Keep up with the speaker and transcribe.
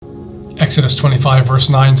Exodus 25 verse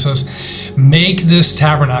 9 says, "Make this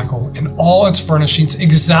tabernacle and all its furnishings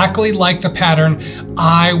exactly like the pattern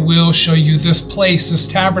I will show you." This place, this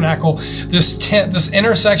tabernacle, this tent, this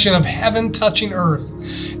intersection of heaven touching earth,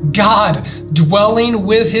 God dwelling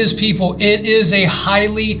with his people, it is a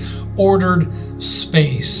highly ordered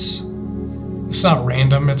space. It's not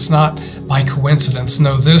random. It's not by coincidence.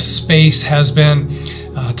 No, this space has been,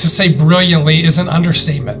 to say brilliantly is an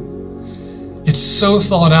understatement. It's so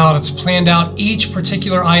thought out, it's planned out, each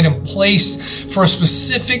particular item placed for a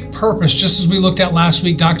specific purpose. Just as we looked at last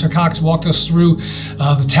week, Dr. Cox walked us through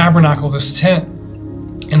the tabernacle, this tent,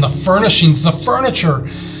 and the furnishings, the furniture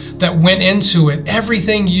that went into it,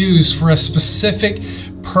 everything used for a specific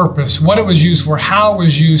purpose, what it was used for, how it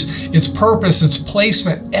was used, its purpose, its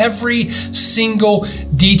placement, every single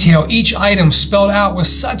detail, each item spelled out with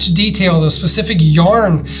such detail, the specific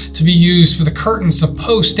yarn to be used for the curtains, the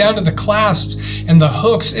posts, down to the clasps and the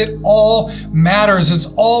hooks. It all matters. It's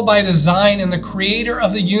all by design, and the creator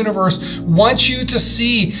of the universe wants you to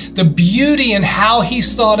see the beauty in how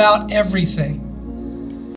he's thought out everything.